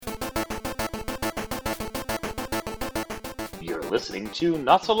You're listening to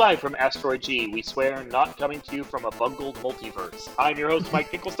Not So Live from Asteroid G. We swear, not coming to you from a bungled multiverse. I'm your host, Mike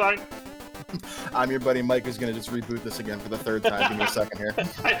Finkelstein. I'm your buddy Mike, who's going to just reboot this again for the third time. Give me a second here.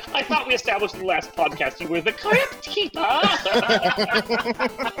 I thought we established in the last podcast you were the crypt keeper.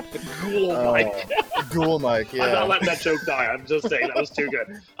 Ghoul Mike. Ghoul Mike, yeah. I'm not letting that joke die. I'm just saying that was too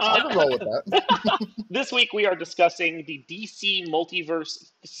good. I can roll with that. This week we are discussing the DC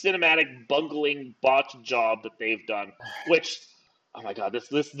multiverse cinematic bungling botch job that they've done, which... Oh my God!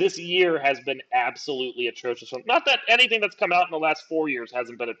 This year has been absolutely atrocious. Not that anything that's come out in the last 4 years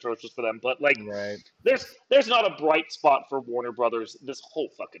hasn't been atrocious for them, but like, right. there's not a bright spot for Warner Brothers this whole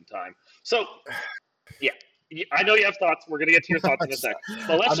fucking time. So, yeah, I know you have thoughts. We're gonna get to your thoughts in a sec.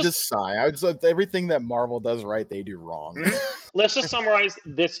 But let's just sigh. I was everything that Marvel does right, they do wrong. Let's just summarize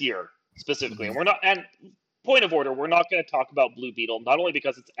this year specifically, and we're not. And point of order, we're not going to talk about Blue Beetle, not only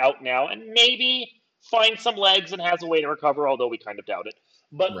because it's out now and maybe find some legs and has a way to recover, although we kind of doubt it,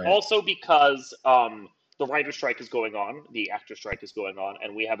 but also because the writer strike is going on, the actor strike is going on,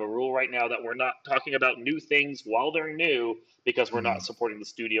 and we have a rule right now that we're not talking about new things while they're new because we're not supporting the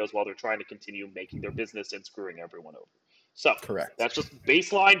studios while they're trying to continue making their business and screwing everyone over. So correct. That's just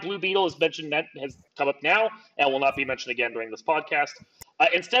baseline. Blue Beetle is mentioned, that has come up now and will not be mentioned again during this podcast.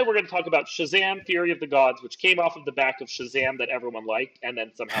 Instead, we're going to talk about Shazam, Fury of the Gods, which came off of the back of Shazam that everyone liked and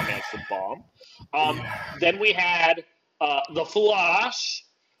then somehow managed to bomb. Then we had The Flash,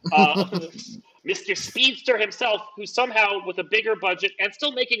 Mr. Speedster himself, who somehow, with a bigger budget and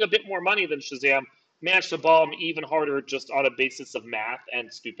still making a bit more money than Shazam, managed to bomb even harder just on a basis of math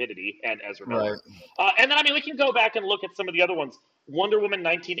and stupidity and Ezra Miller. Right. And then, I mean, we can go back and look at some of the other ones. Wonder Woman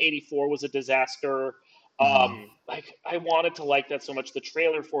 1984 was a disaster. Like, I wanted to like that so much. The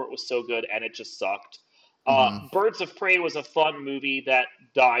trailer for it was so good, and it just sucked. Birds of Prey was a fun movie that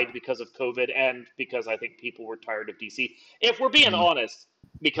died because of COVID and because I think people were tired of DC. If we're being honest,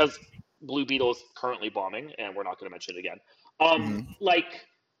 because Blue Beetle is currently bombing, and we're not going to mention it again. Like,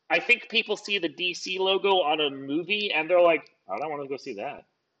 I think people see the DC logo on a movie, and they're like, I don't want to go see that.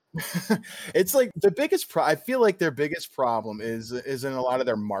 It's like the biggest I feel like their biggest problem is in a lot of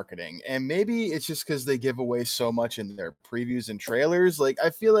their marketing, and maybe it's just because they give away so much in their previews and trailers. Like, I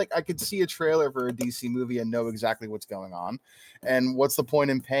feel like I could see a trailer for a DC movie and know exactly what's going on, and what's the point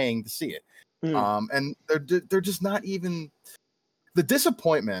in paying to see it? And they're just not even. The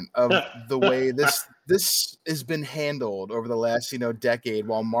disappointment of the way this has been handled over the last decade,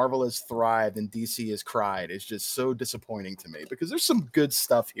 while Marvel has thrived and DC has cried, is just so disappointing to me, because there's some good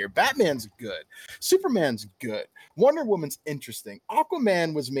stuff here. Batman's good, Superman's good, Wonder Woman's interesting,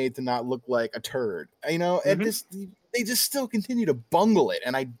 Aquaman was made to not look like a turd, and they just still continue to bungle it,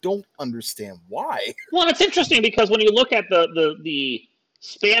 and I don't understand why. Well, it's interesting because when you look at the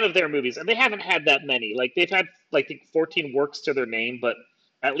span of their movies, and they haven't had that many. Like, they've had, like, I think 14 works to their name, but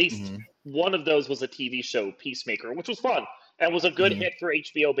at least one of those was a TV show, Peacemaker, which was fun and was a good hit for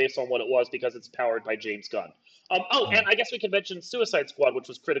HBO based on what it was because it's powered by James Gunn. And I guess we could mention Suicide Squad, which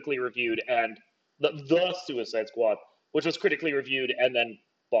was critically reviewed, and the Suicide Squad, which was critically reviewed and then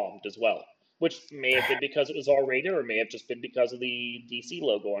bombed as well, which may have been because it was R-rated or may have just been because of the DC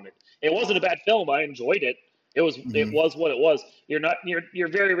logo on it. It wasn't a bad film. I enjoyed it. It was what it was. You're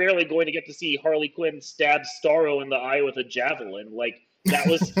very rarely going to get to see Harley Quinn stab Starro in the eye with a javelin. Like, that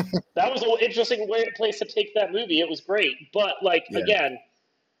was an interesting place to take that movie. It was great, but again,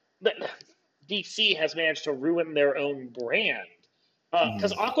 DC has managed to ruin their own brand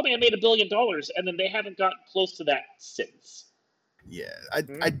because Aquaman made $1 billion, and then they haven't got close to that since. Yeah,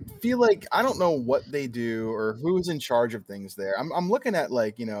 I feel like I don't know what they do or who's in charge of things there. I'm looking at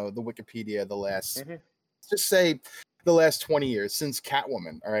the Wikipedia the last. Just say the last 20 years since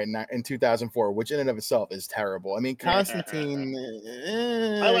Catwoman, all right, in 2004, which in and of itself is terrible. I mean, Constantine.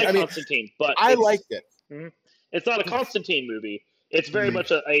 Constantine, but I liked it. It's not a Constantine movie. It's very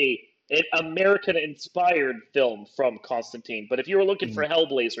much an American-inspired film from Constantine. But if you were looking for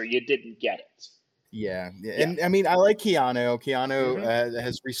Hellblazer, you didn't get it. Yeah. And I mean, I like Keanu. Keanu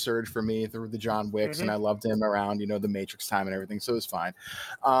has resurged for me through the John Wicks, and I loved him around, the Matrix time and everything, so it's fine.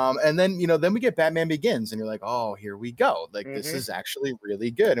 And then, then we get Batman Begins, and you're like, oh, here we go. Like, this is actually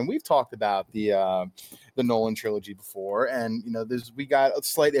really good. And we've talked about the Nolan trilogy before, and, we got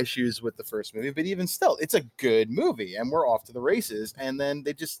slight issues with the first movie, but even still, it's a good movie, and we're off to the races. And then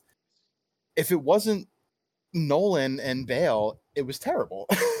they just, if it wasn't Nolan and Bale, it was terrible.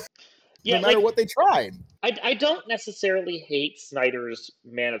 No matter what they tried. I don't necessarily hate Snyder's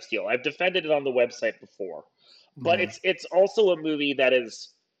Man of Steel. I've defended it on the website before. But it's also a movie that is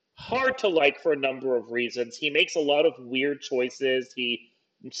hard to like for a number of reasons. He makes a lot of weird choices. He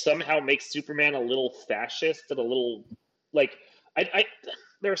somehow makes Superman a little fascist and a little like I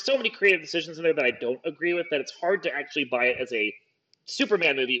there are so many creative decisions in there that I don't agree with that it's hard to actually buy it as a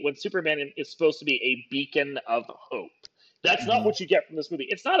Superman movie when Superman is supposed to be a beacon of hope. That's not Mhm. what you get from this movie.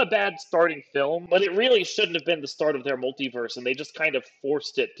 It's not a bad starting film, but it really shouldn't have been the start of their multiverse, and they just kind of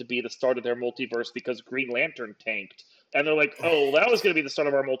forced it to be the start of their multiverse because Green Lantern tanked. And they're like, oh, that was going to be the start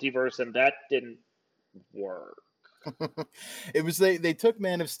of our multiverse, and that didn't work. It was they took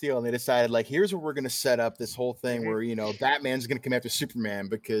Man of Steel and they decided like here's where we're gonna set up this whole thing Mm-hmm. where Batman's gonna come after Superman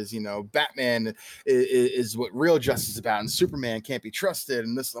because Batman is what real justice is about and Superman can't be trusted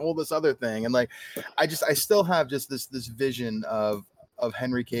and this other thing and like I still have just this vision of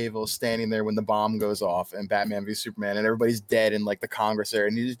Henry Cavill standing there when the bomb goes off and Batman v Superman and everybody's dead in like the Congress area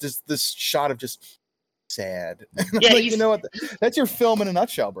and he's just this shot of just sad. Yeah, Like, you know what? That's your film in a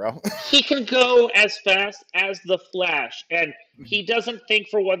nutshell, bro. he can go as fast as the Flash, and he doesn't think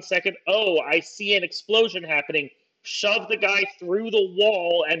for 1 second, oh, I see an explosion happening. Shove the guy through the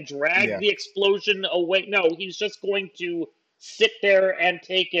wall and drag Yeah. the explosion away. No, he's just going to sit there and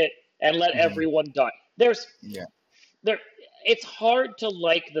take it and let Mhm. everyone die. Yeah. There it's hard to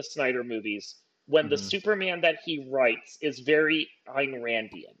like the Snyder movies when the Mhm. Superman that he writes is very Ayn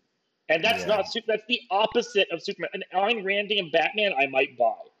Randian. And that's Yeah. not that's the opposite of Superman. An Ayn Randian Batman I might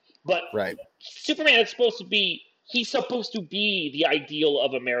buy. But Right. Superman is supposed to be he's supposed to be the ideal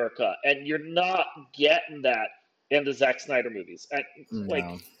of America, and you're not getting that in the Zack Snyder movies. And, like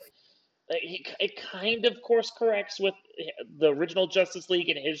No. it kind of course corrects with the original Justice League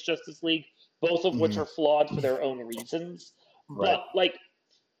and his Justice League, both of which Mhm. are flawed for their own reasons. Right. But like,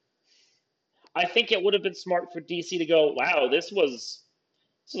 I think it would have been smart for DC to go, "Wow, this is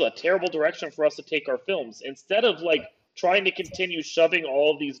a terrible direction for us to take our films." Instead of like trying to continue shoving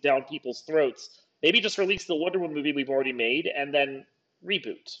all of these down people's throats, maybe just release the Wonder Woman movie we've already made and then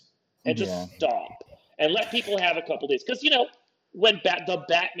reboot and Yeah. just stop and let people have a couple days. Because when the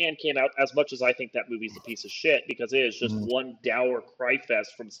Batman came out, as much as I think that movie's a piece of shit because it is just Mhm. one dour cry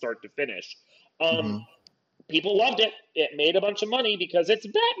fest from start to finish. Um, Mhm. People loved it. It made a bunch of money because it's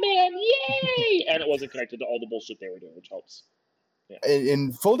Batman, yay! And it wasn't connected to all the bullshit they were doing, which helps. Yeah.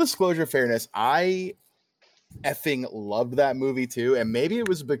 In full disclosure, fairness, I effing loved that movie too, and maybe it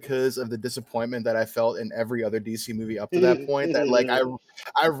was because of the disappointment that I felt in every other DC movie up to that point that like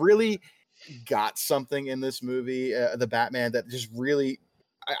I really got something in this movie, the Batman, that just really.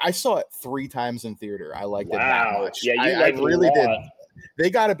 I saw it 3 times in theater. I liked it that Wow. much. Yeah, you I like it a really did. lot. They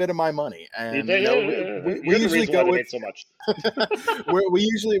got a bit of my money, and we You're the usually reason why go they with made so much.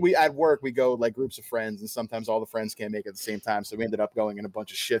 we at work we go like groups of friends and sometimes all the friends can't make it at the same time, so we ended up going in a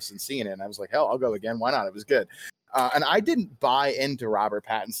bunch of shifts and seeing it and I was like, hell, I'll go again, why not, it was good. And I didn't buy into Robert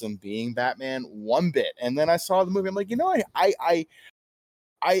Pattinson being Batman one bit, and then I saw the movie, I'm like,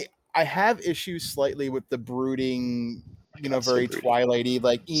 I I have issues slightly with the brooding, Oh my God, so very broody. Twilighty,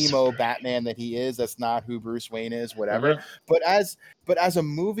 like So emo broody. Batman that he is. That's not who Bruce Wayne is, whatever. Uh-huh. But as a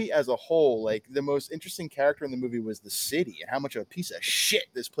movie as a whole, like the most interesting character in the movie was the city and how much of a piece of shit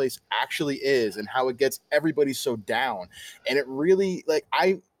this place actually is and how it gets everybody so down. And it really like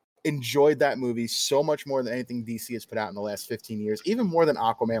I enjoyed that movie so much more than anything DC has put out in the last 15 years, even more than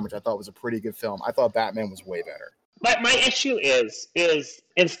Aquaman, which I thought was a pretty good film. I thought Batman was way better. My issue is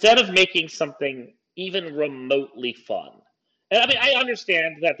instead of making something even remotely fun, and I mean I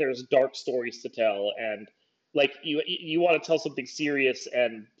understand that there's dark stories to tell, and like you want to tell something serious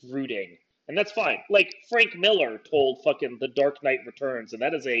and brooding, and that's fine. Like Frank Miller told fucking The Dark Knight Returns, and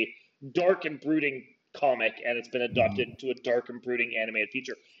that is a dark and brooding comic, and it's been adopted Mhm. into a dark and brooding animated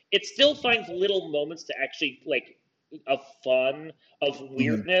feature. It still finds little moments to actually like of fun, of Mhm.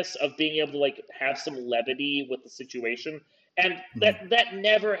 weirdness, of being able to like have some levity with the situation. And that Mhm. that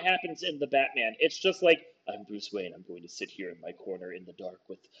never happens in the Batman. It's just like I'm Bruce Wayne. I'm going to sit here in my corner in the dark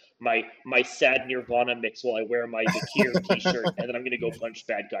with my sad Nirvana mix while I wear my Bakir T-shirt, and then I'm going to go punch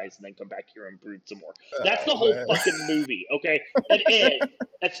bad guys and then come back here and brood some more. That's the Oh whole man. fucking movie. Okay,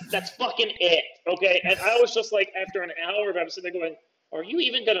 that's fucking it. Okay, and I was just like after an hour of I'm sitting there going, are you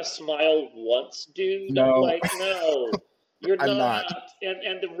even gonna smile once, dude? No, Like, no, you're I'm not. not.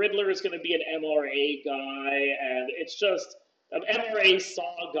 And the Riddler is gonna be an MRA guy, and it's just an MRA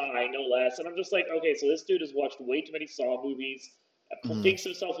Saw guy, no less. And I'm just like, okay, so this dude has watched way too many Saw movies, Mhm. thinks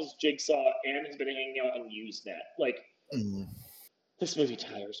himself as Jigsaw, and has been hanging out on Usenet. Like, Mhm. this movie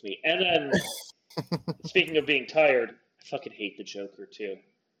tires me. And then, speaking of being tired, I fucking hate the Joker too.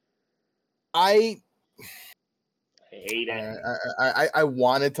 I I hate it. I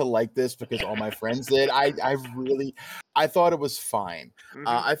wanted to like this because all my friends did. I thought it was fine. Hmm.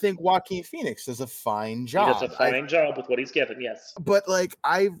 I think Joaquin Phoenix does a fine He does a job. fine job with what he's given. Yes. But like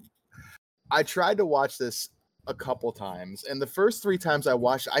I tried to watch this a couple times, and the first 3 times I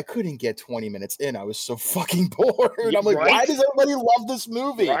watched, I couldn't get 20 minutes in. I was so fucking bored. I'm like, why Right? does everybody love this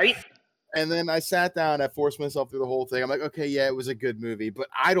movie? Right? And then I sat down, I forced myself through the whole thing. I'm like, okay, yeah, it was a good movie, but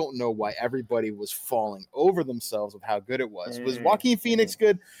I don't know why everybody was falling over themselves with how good it was. Was Joaquin Phoenix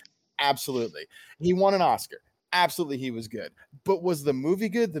good? Absolutely. He won an Oscar. Absolutely, he was good. But was the movie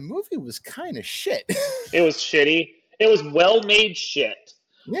good? The movie was kind of shit. It was shitty. It was well-made shit.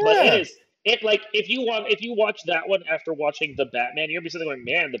 But Yeah. like if you watch that one after watching the Batman, you're gonna be sitting there going,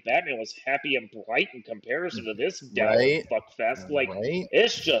 man, the Batman was happy and bright in comparison to this dour Right. fuckfest. Like Right.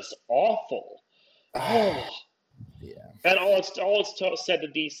 it's just awful. Oh. Yeah. And said to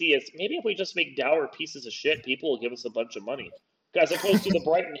DC is maybe if we just make dour pieces of shit, people will give us a bunch of money, as opposed to the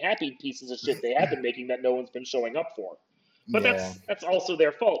bright and happy pieces of shit they have been making that no one's been showing up for. But Yeah. that's also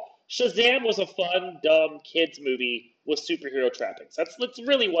their fault. Shazam was a fun, dumb kids movie with superhero trappings. That's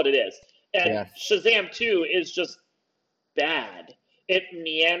really what it is. And Yeah. Shazam 2 is just bad. It Yeah.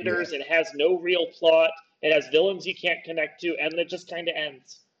 meanders. It has no real plot. It has villains you can't connect to, and it just kind of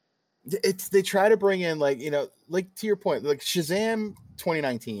ends. They try to bring in, like, like to your point, like Shazam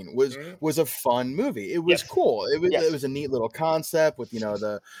 2019 was a fun movie. It was Yes. cool. It Yes. was a neat little concept with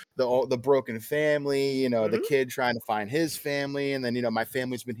the broken family, the kid trying to find his family, and then my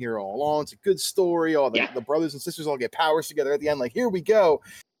family's been here all along. It's a good story. All the brothers and sisters all get powers together at the end. Like, here we go.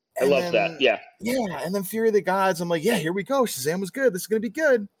 I love that. Yeah. And then Fury of the Gods. I'm like, yeah, here we go. Shazam was good. This is gonna be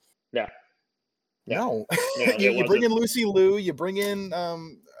good. Yeah. No, it you bring in Lucy Liu, you bring in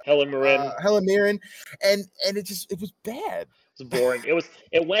Helen Mirren, and it was bad. It was boring.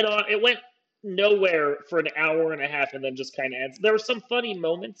 It went nowhere for an hour and a half, and then just kind of ends. There were some funny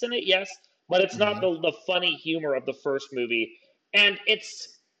moments in it, yes, but it's not the funny humor of the first movie. And I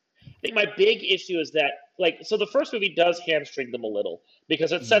think my big issue is that, so the first movie does hamstring them a little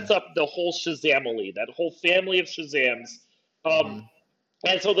because it sets up the whole Shazamily, that whole family of Shazams.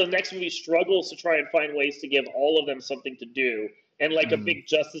 And so the next movie struggles to try and find ways to give all of them something to do, and a big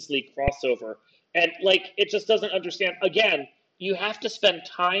Justice League crossover. And it just doesn't understand. Again, you have to spend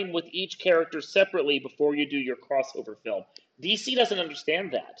time with each character separately before you do your crossover film. DC doesn't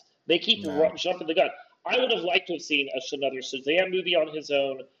understand that. They keep jumping the gun. I would have liked to have seen another Shazam movie on his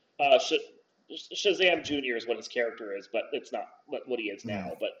own. Shazam Jr. is what his character is, but it's not what he is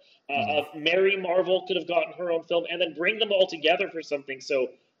now. But Mary Marvel could have gotten her own film and then bring them all together for something. So,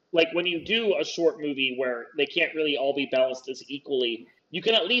 when you do a short movie where they can't really all be balanced as equally, you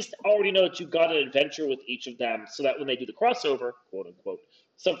can at least already know that you've got an adventure with each of them so that when they do the crossover, quote unquote,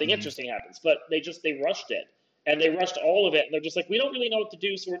 something interesting happens. But they rushed it. And they rushed all of it. And they're just like, we don't really know what to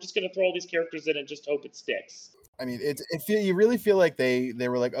do, so we're just going to throw all these characters in and just hope it sticks. I mean, you really feel like they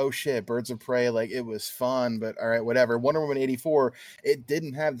were like, oh shit, Birds of Prey, like it was fun, but all right, whatever. Wonder Woman 84, it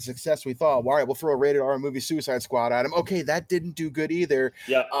didn't have the success we thought. All right, we'll throw a rated R movie, Suicide Squad, at him. Okay, that didn't do good either.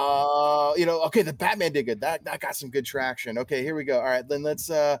 Yeah. Okay, the Batman did good. That got some good traction. Okay, here we go. All right, then let's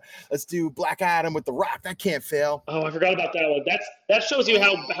do Black Adam with The Rock. That can't fail. Oh, I forgot about that one. That shows you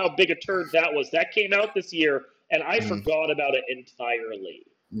how big a turd that was. That came out this year, and I forgot about it entirely.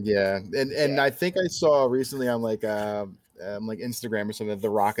 Yeah, and I think I saw recently on Instagram or something that The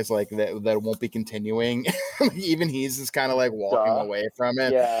Rock is like that won't be continuing. Even he's just kind of walking away from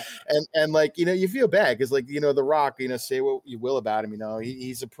it. Yeah, and you feel bad because The Rock, say what you will about him,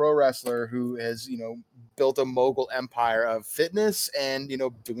 he's a pro wrestler who has built a mogul empire of fitness and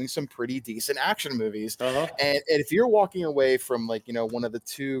doing some pretty decent action movies. And if you're walking away from one of the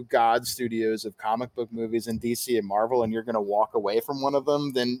two god studios of comic book movies in DC and Marvel, and you're going to walk away from one of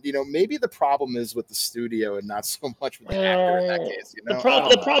them, then maybe the problem is with the studio and not so much with the actor in that case.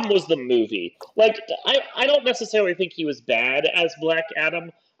 The problem was the movie. I don't necessarily think he was bad as Black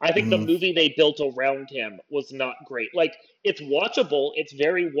Adam. I think the movie they built around him was not great. It's watchable. It's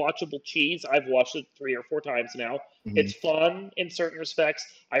very watchable cheese. I've watched it 3 or 4 times now. It's fun in certain respects.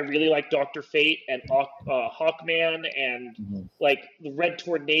 I really like Dr. Fate and Hawkman and the Red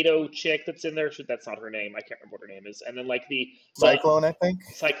Tornado chick that's in there. That's not her name. I can't remember what her name is. And then the Cyclone, I think.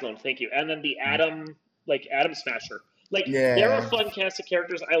 Cyclone, thank you. And then the Atom Smasher. They're a fun cast of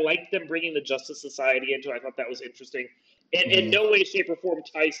characters. I liked them bringing the Justice Society into it. I thought that was interesting. In no way, shape, or form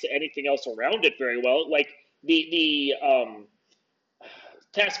ties to anything else around it very well. The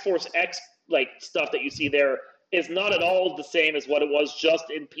Task Force X stuff that you see there is not at all the same as what it was just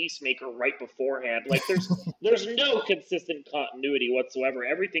in Peacemaker right beforehand. There's no consistent continuity whatsoever.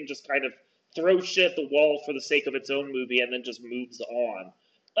 Everything just kind of throws shit at the wall for the sake of its own movie and then just moves on.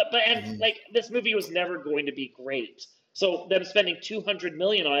 This movie was never going to be great. So them spending $200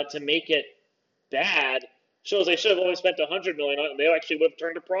 million on it to make it bad Shows they should have only spent $100 million on it, and they actually would have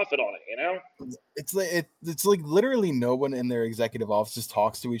turned a profit on it. You know? It's like literally no one in their executive offices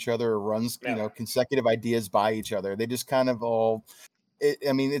talks to each other or runs No. consecutive ideas by each other. They just kind of all.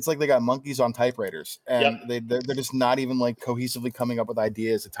 I mean, it's like they got monkeys on typewriters, Yep. and they're just not even like cohesively coming up with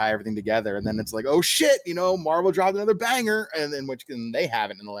ideas to tie everything together. And then it's like, oh shit, Marvel dropped another banger, and they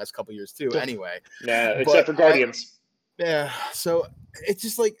haven't in the last couple of years too. Anyway, Nah, except but for Guardians. yeah, so it's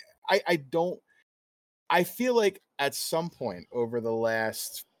just like I don't. I feel like at some point over the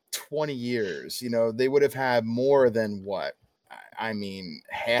last 20 years, they would have had more than what? I mean,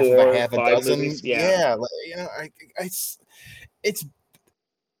 half of a 4, 5 dozen. movies. Yeah, it's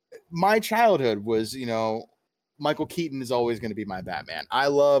my childhood was, Michael Keaton is always going to be my Batman. I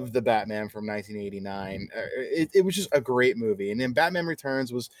love the Batman from 1989. It was just a great movie. And then Batman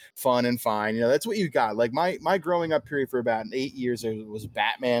Returns was fun and fine. That's what you got. Like my growing up period for about 8 years, it was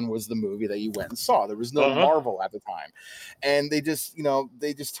Batman was the movie that you went and saw. There was no Marvel at the time. And they just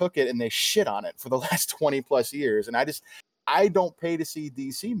took it and they shit on it for the last 20 plus years. And I don't pay to see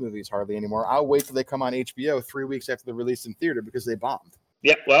DC movies hardly anymore. I'll wait till they come on HBO 3 weeks after they're released in theater because they bombed.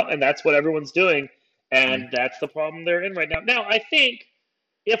 Yeah, well, and that's what everyone's doing, and that's the problem they're in right now. Now, I think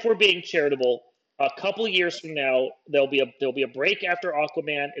if we're being charitable, a couple of years from now, there'll be a break after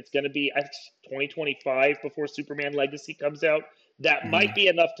Aquaman. It's going to be 2025 before Superman Legacy comes out. That might be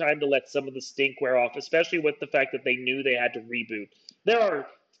enough time to let some of the stink wear off, especially with the fact that they knew they had to reboot. There are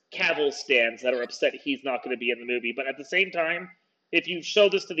Cavill stands that are upset he's not going to be in the movie, but at the same time, if you show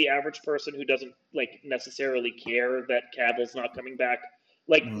this to the average person who doesn't necessarily care that Cavill's not coming back,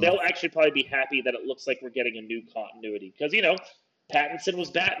 they'll actually probably be happy that it looks like we're getting a new continuity. Because, Pattinson was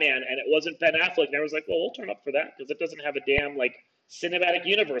Batman and it wasn't Ben Affleck. And I was like, well, we'll turn up for that because it doesn't have a damn, cinematic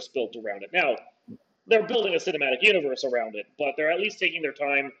universe built around it. Now, they're building a cinematic universe around it, but they're at least taking their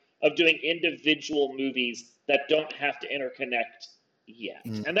time of doing individual movies that don't have to interconnect yet.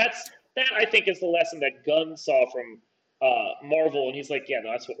 And that, I think, is the lesson that Gunn saw from Marvel. And he's like, yeah,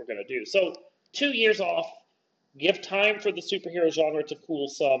 no, that's what we're going to do. So 2 years off, give time for the superhero genre to cool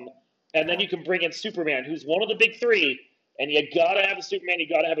some, and then you can bring in Superman, who's one of the big three, and you gotta have a Superman, you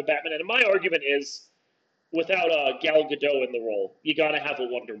gotta have a Batman. And my argument is, without Gal Gadot in the role, you gotta have a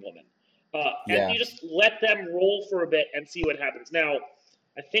Wonder Woman. And you just let them roll for a bit and see what happens. Now,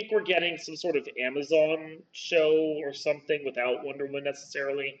 I think we're getting some sort of Amazon show or something without Wonder Woman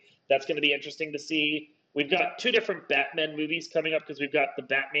necessarily. That's going to be interesting to see. We've got 2 different Batman movies coming up because we've got the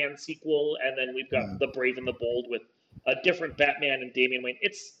Batman sequel and then we've got The Brave and the Bold with a different Batman and Damian Wayne.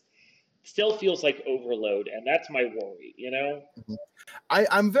 It still feels like overload, and that's my worry,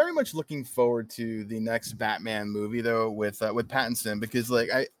 I'm very much looking forward to the next Batman movie though with Pattinson because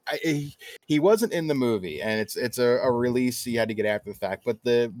he wasn't in the movie and it's a release he had to get after the fact, but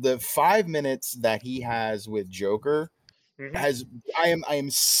the 5 minutes that he has with Joker I am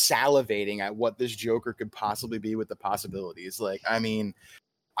salivating at what this Joker could possibly be with the possibilities. I mean,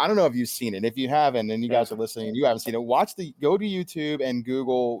 I don't know if you've seen it. If you haven't, and you guys are listening and you haven't seen it, go to YouTube and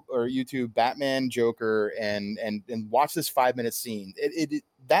Google or YouTube Batman Joker and watch this 5 minute scene.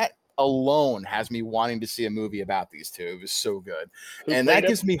 That alone has me wanting to see a movie about these two. It was so good. And that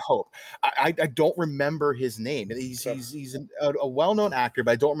gives me hope. I don't remember his name. He's a well-known actor,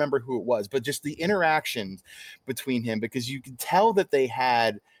 but I don't remember who it was. But just the interactions between him, because you can tell that they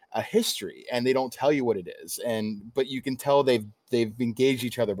had a history and they don't tell you what it is. But you can tell they've engaged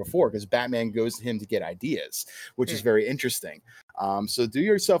each other before because Batman goes to him to get ideas, which is very interesting. So do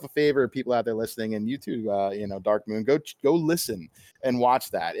yourself a favor, people out there listening, and you too, Dark Moon, go listen and watch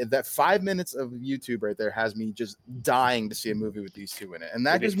that. That 5 minutes of YouTube right there has me just dying to see a movie with these two in it, and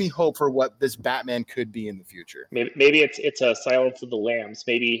that gives me hope for what this Batman could be in the future. Maybe it's a Silence of the Lambs.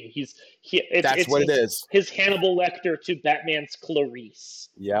 Maybe it's what it is. His Hannibal Lecter to Batman's Clarice.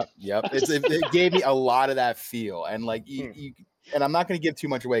 Yep. It gave me a lot of that feel, and you and I'm not going to give too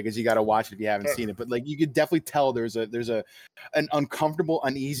much away because you got to watch it if you haven't seen it. But you could definitely tell there's an uncomfortable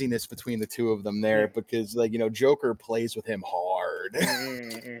uneasiness between the two of them there because Joker plays with him hard.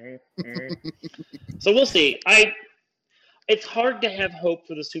 So we'll see. It's hard to have hope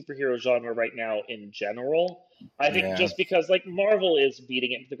for the superhero genre right now in general. I think just because Marvel is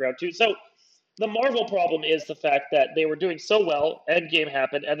beating it into the ground too. So the Marvel problem is the fact that they were doing so well, Endgame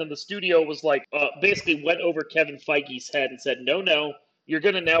happened, and then the studio was basically went over Kevin Feige's head and said, no, you're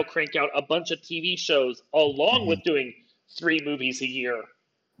going to now crank out a bunch of TV shows along with doing 3 movies a year.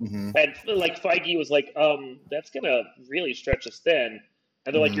 And Feige was like, that's going to really stretch us thin.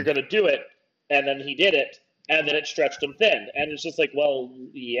 And they're like, you're going to do it. And then he did it. And then it stretched him thin. And it's just well,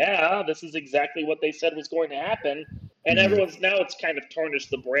 yeah, this is exactly what they said was going to happen. And now it's kind of tarnished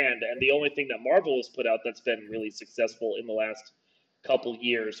the brand. And the only thing that Marvel has put out that's been really successful in the last couple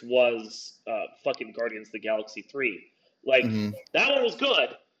years was fucking Guardians of the Galaxy 3. Like, that one was good,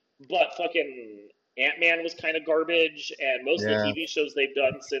 but fucking Ant-Man was kind of garbage, and most of the TV shows they've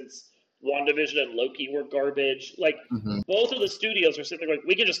done since WandaVision and Loki were garbage. Like, both of the studios are sitting there like,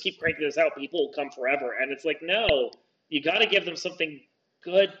 we can just keep cranking this out, people will come forever. And it's like, no, you got to give them something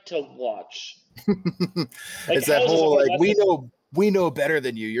good to watch. Like, it's that whole, like, we know better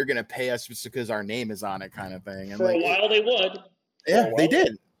than you. You're going to pay us just because our name is on it kind of thing. And for a while they would. Yeah, they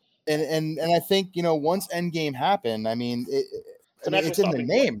did. And I think, once Endgame happened, I mean, it's in the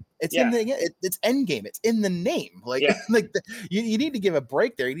name. It's in it's Endgame. It's in the name. Like, you need to give a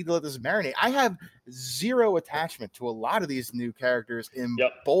break there. You need to let this marinate. I have zero attachment to a lot of these new characters in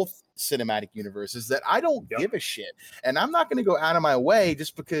both cinematic universes that I don't give a shit. And I'm not going to go out of my way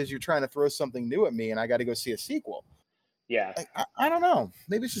just because you're trying to throw something new at me and I got to go see a sequel. Yeah. Like, I don't know.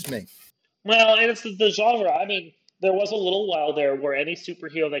 Maybe it's just me. Well, and it's the genre. I mean, there was a little while there where any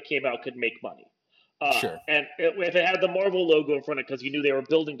superhero that came out could make money. Sure. And if it had the Marvel logo in front of it, because you knew they were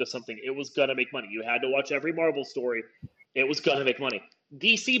building to something, it was going to make money. You had to watch every Marvel story. It was going to make money.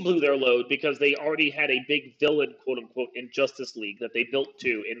 DC blew their load because they already had a big villain, quote unquote, in Justice League that they built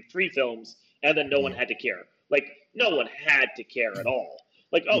to in 3 films, and then no one had to care. Like, no one had to care at all.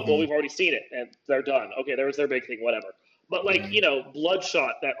 Like, oh, well, we've already seen it, and they're done. Okay, there was their big thing, whatever. But, like,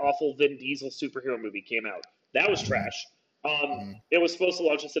 Bloodshot, that awful Vin Diesel superhero movie came out. That was trash. It was supposed to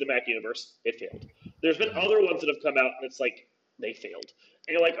launch a cinematic universe. It failed. There's been other ones that have come out, and it's like, they failed.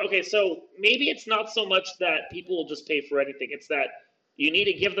 And you're like, okay, so maybe it's not so much that people will just pay for anything. It's that you need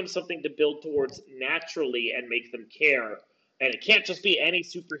to give them something to build towards naturally and make them care. And it can't just be any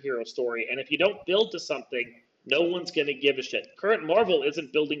superhero story. And if you don't build to something, no one's going to give a shit. Current Marvel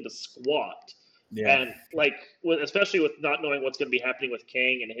isn't building to squat. Yeah. And, like, especially with not knowing what's going to be happening with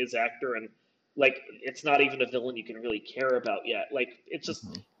Kang and his actor, and, like, it's not even a villain you can really care about yet. Like, it's just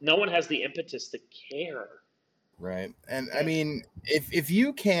no one has the impetus to care. Right. And, I mean, if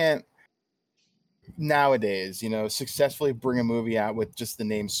you can't nowadays, successfully bring a movie out with just the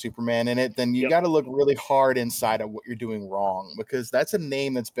name Superman in it, then you got to look really hard inside of what you're doing wrong, because that's a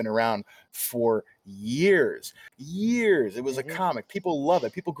name that's been around for years. It was a comic. People love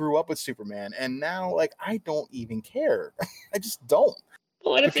it. People grew up with Superman, and now, like, I don't even care. I just don't.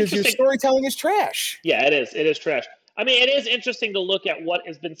 Well, and because your storytelling is trash. Yeah, it is. It is trash. I mean, it is interesting to look at what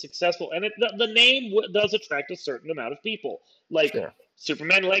has been successful, and the name does attract a certain amount of people. Like,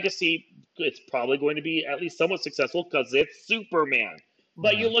 Superman Legacy, it's probably going to be at least somewhat successful because it's Superman.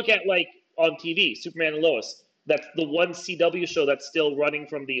 But you look at, like, on TV, Superman and Lois, that's the one CW show that's still running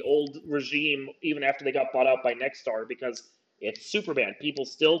from the old regime, even after they got bought out by Nexstar, because it's Superman. People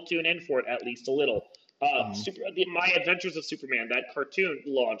still tune in for it at least a little. My Adventures of Superman, that cartoon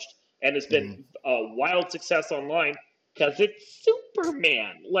launched and has been a wild success online because it's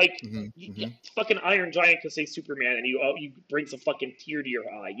Superman. Like, fucking Iron Giant can say Superman, and you brings a fucking tear to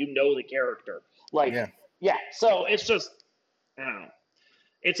your eye. You know the character. Like, so it's just, I don't know.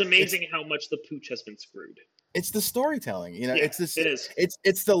 It's amazing how much the pooch has been screwed. It's the storytelling, it's this. It is.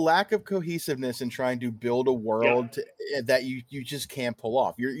 It's the lack of cohesiveness in trying to build a world that you just can't pull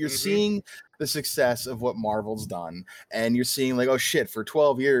off. You're seeing the success of what Marvel's done, and you're seeing, like, oh shit, for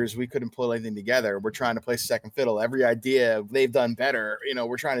 12 years we couldn't pull anything together. We're trying to play second fiddle. Every idea they've done better.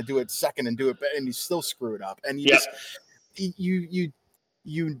 We're trying to do it second and do it better, and you still screw it up. And you just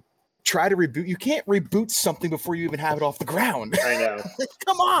you try to reboot. You can't reboot something before you even have it off the ground. I know.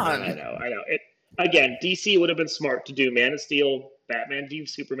 Come on. I know. Again, DC would have been smart to do Man of Steel, Batman v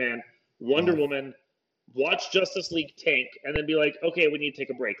Superman, Wonder Woman, watch Justice League tank, and then be like, okay, we need to take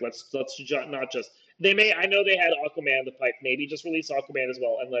a break. Let's not just. I know they had Aquaman in the pipe. Maybe just release Aquaman as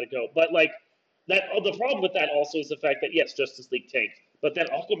well and let it go. But, like, that. The problem with that also is the fact that, yes, Justice League tanked, but then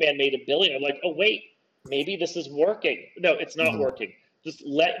Aquaman made $1 billion. I'm like, oh wait, maybe this is working. No, it's not working. Just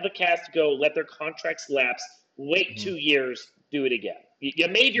let the cast go. Let their contracts lapse. Wait 2 years. Do it again. You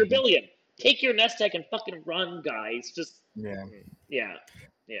made your $1 billion. Take your nest egg and fucking run, guys. Just yeah.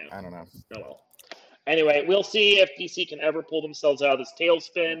 I don't know. Oh well. Anyway, we'll see if DC can ever pull themselves out of this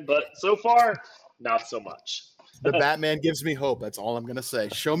tailspin, but so far, not so much. The Batman gives me hope. That's all I'm gonna say.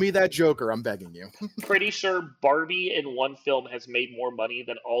 Show me that Joker. I'm begging you. Pretty sure Barbie in one film has made more money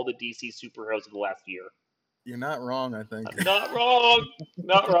than all the DC superheroes of the last year. You're not wrong, I think. Not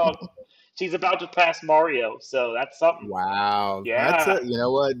wrong. She's about to pass Mario, so that's something. Wow. That's Yeah. it. You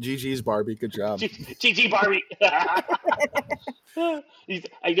know what? GG's Barbie. Good job. GG Barbie.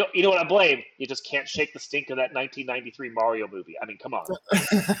 You know what I blame? You just can't shake the stink of that 1993 Mario movie. I mean, come on.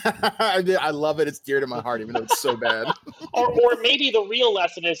 I love it. It's dear to my heart, even though it's so bad. Or maybe the real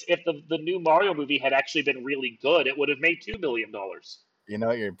lesson is if the new Mario movie had actually been really good, it would have made $2 million. You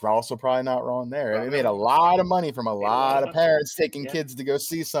know, you're also probably not wrong there. It made a lot of money from a lot of parents taking kids to go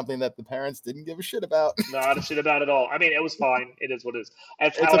see something that the parents didn't give a shit about. Not a shit about at all. I mean, it was fine. It is what it is.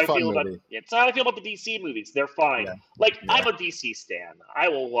 That's It's how a I fun feel about movie. it's how I feel about the DC movies. They're fine. Yeah. Like Yeah. I'm a DC stan. I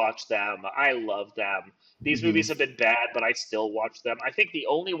will watch them. I love them. These movies have been bad, but I still watch them. I think the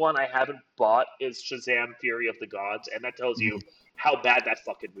only one I haven't bought is Shazam: Fury of the Gods, and that tells you how bad that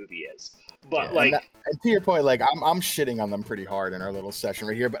fucking movie is. But and to your point, like I'm shitting on them pretty hard in our little session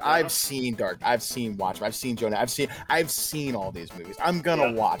right here. But I've seen Dark, I've seen Watchmen, I've seen Jonah, I've seen all these movies. I'm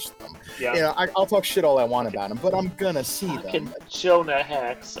gonna watch them. Yeah. You know, I'll talk shit all I want about them, but I'm gonna see them. Jonah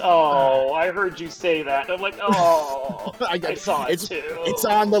Hex. Oh, I heard you say that. I'm like, oh, I saw it too. It's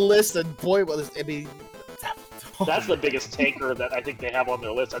on the list, and boy, I mean. That's the biggest tanker that I think they have on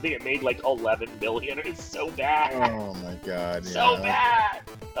their list. I think it made like 11 million. It's so bad. Oh my god. So bad.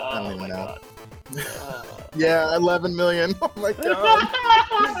 Oh my know. god. Yeah, 11 million. Oh my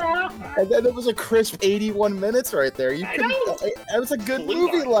god. And then it was a crisp 81 minutes right there. You couldn't. It was a good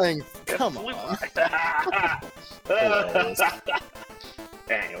movie length. Come on.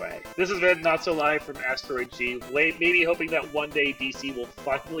 Anyway, this has been Not So Live from Asteroid G. Maybe hoping that one day DC will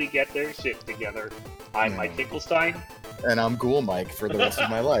finally get their shit together. I'm Mike Finkelstein. And I'm Ghoul Mike for the rest of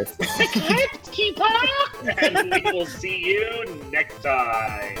my life. Keep on! And we will see you next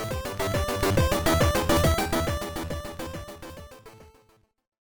time.